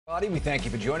We thank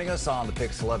you for joining us on the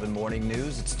Pix 11 Morning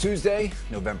News. It's Tuesday,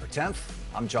 November 10th.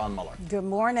 I'm John Muller. Good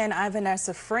morning. I'm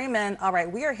Vanessa Freeman. All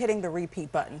right, we are hitting the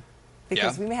repeat button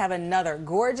because we may have another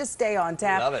gorgeous day on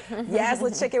tap. Love it. Yes,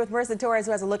 let's check in with Marissa Torres,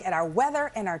 who has a look at our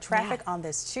weather and our traffic on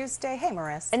this Tuesday. Hey,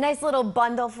 Marissa. A nice little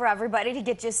bundle for everybody to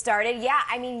get you started. Yeah,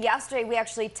 I mean, yesterday we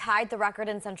actually tied the record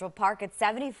in Central Park at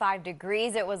 75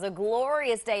 degrees. It was a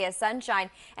glorious day of sunshine.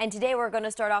 And today we're going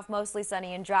to start off mostly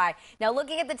sunny and dry. Now,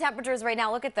 looking at the temperatures right now,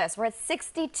 look at this. We're at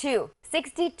 62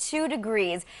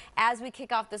 degrees as we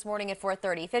kick off this morning at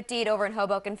 4:30. 58 over in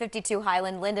Hoboken, 52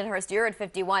 Highland, Lindenhurst, you're at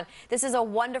 51. This is a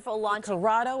wonderful launch.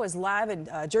 Colorado is live in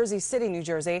Jersey City, New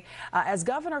Jersey, as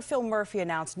Governor Phil Murphy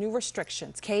announced new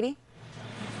restrictions. Katie?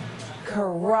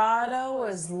 Colorado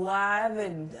is live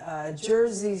in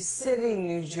Jersey City,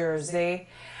 New Jersey,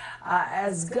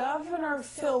 as Governor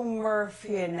Phil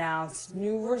Murphy announced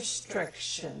new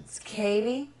restrictions.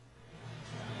 Katie?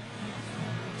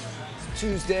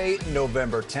 Tuesday,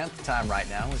 November 10th. Time right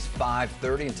now is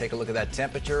 5:30, and take a look at that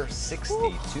temperature,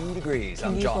 62 degrees.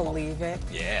 I'm John. Can you believe it?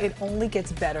 Yeah. It only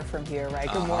gets better from here,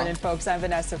 right? Good morning, folks. I'm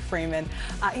Vanessa Freeman.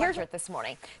 Here's it this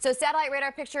morning. So satellite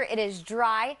radar picture, it is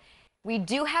dry. We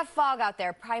do have fog out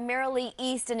there, primarily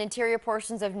east and interior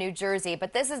portions of New Jersey,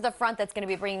 but this is the front that's going to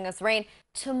be bringing us rain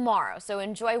tomorrow. So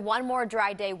enjoy one more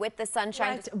dry day with the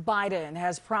sunshine. Biden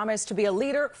has promised to be a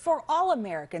leader for all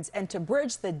Americans and to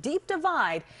bridge the deep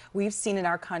divide we've seen in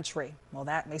our country. Well,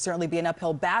 that may certainly be an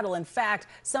uphill battle. In fact,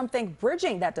 some think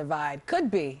bridging that divide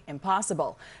could be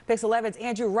impossible. Pix 11's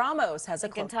Andrew Ramos has a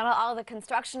Lincoln Tunnel, all the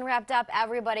construction wrapped up,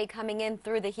 everybody coming in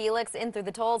through the helix, in through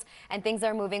the tolls, and things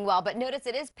are moving well. But notice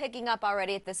it is picking up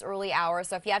already at this early hour,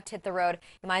 so if you have to hit the road,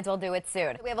 you might as well do it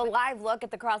soon. We have a live look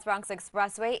at the Cross Bronx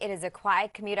Expressway. It is a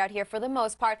quiet commute out here for the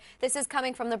most part. This is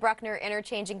coming from the Bruckner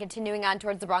interchange and continuing on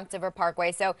towards the Bronx River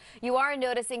Parkway, so you are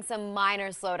noticing some minor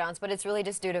slowdowns, but it's really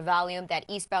just due to volume. That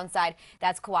eastbound side,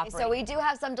 that's cooperating. So we do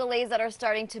have some delays that are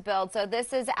starting to build. So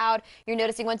this is out. You're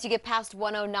noticing once you get past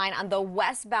 109 on the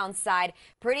westbound side,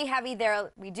 pretty heavy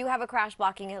there. We do have a crash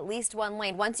blocking at least one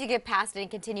lane. Once you get past it and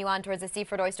continue on towards the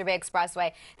Seaford Oyster Bay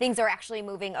Expressway, things are actually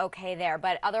moving okay there,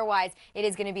 but otherwise it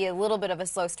is going to be a little bit of a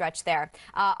slow stretch there.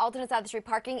 Alternate side of the street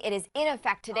parking, it is in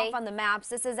effect today. Off on the maps,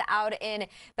 this is out in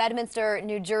Bedminster,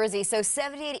 New Jersey. So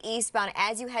 78 eastbound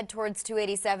as you head towards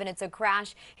 287, it's a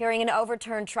crash. Hearing an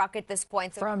overturned truck at this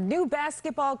point. From new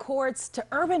basketball courts to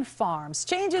urban farms,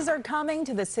 changes are coming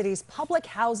to the city's public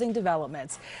housing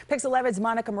developments. Pix 11's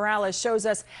Monica Morales shows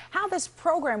us how this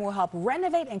program will help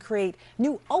renovate and create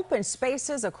new open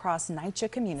spaces across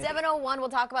NYCHA community. 701, we'll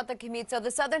talk about the commute. So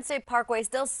the Southern State Parkway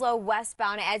still slow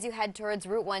westbound as you head towards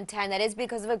Route 110. That is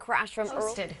because of a crash from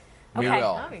early. We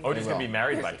will. Otis going to be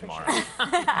married by tomorrow.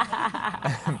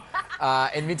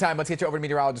 In the meantime, let's get you over to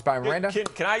meteorologist Brian Miranda.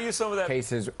 Can I use some of that?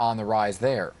 Cases on the rise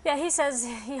there. Yeah, he says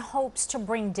he hopes to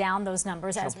bring down those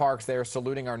numbers. National parks there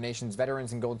saluting our nation's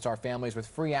veterans and Golden Star families with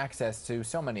free access to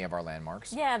so many of our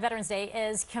landmarks. Yeah, Veterans Day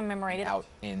is commemorated out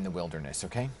in the wilderness,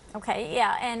 okay? Okay,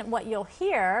 yeah, and what you'll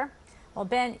hear, well,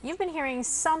 Ben, you've been hearing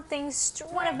something,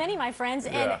 one of many, my friends,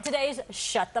 and today's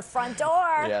Shut the Front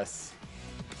Door. Yes.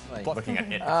 Looking at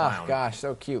it. Oh, gosh,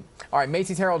 so cute. All right,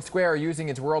 Macy's Herald Square using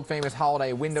its world-famous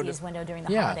holiday window. Window during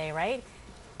the holiday, right?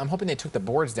 I'm hoping they took the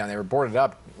boards down. They were boarded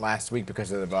up last week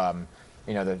because of,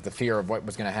 you know, the fear of what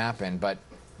was going to happen, but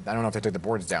I don't know if they took the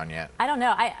boards down yet. I don't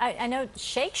know. I know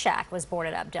Shake Shack was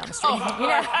boarded up down the street.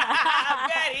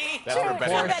 Betty! Of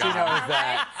course she knows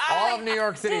that. All of New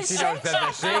York City, she knows that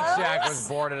the Shake Shack was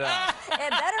boarded up. It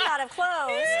better not have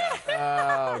closed.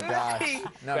 Oh, gosh.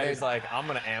 No, Betty's like, I'm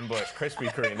going to ambush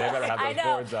Krispy Kreme. They better have those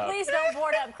boards up. Please don't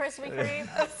board up Krispy Kreme.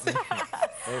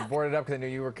 They boarded up because they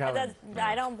knew you were coming.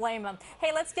 I don't blame them.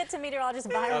 Hey, let's get to meteorologist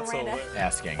Byron Miranda.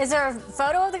 Asking. Is there a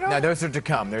photo of the girl? No, those are to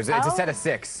come. It's a set of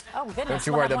 6. Oh, goodness. Don't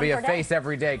you worry. There'll be a face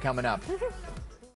every day coming up.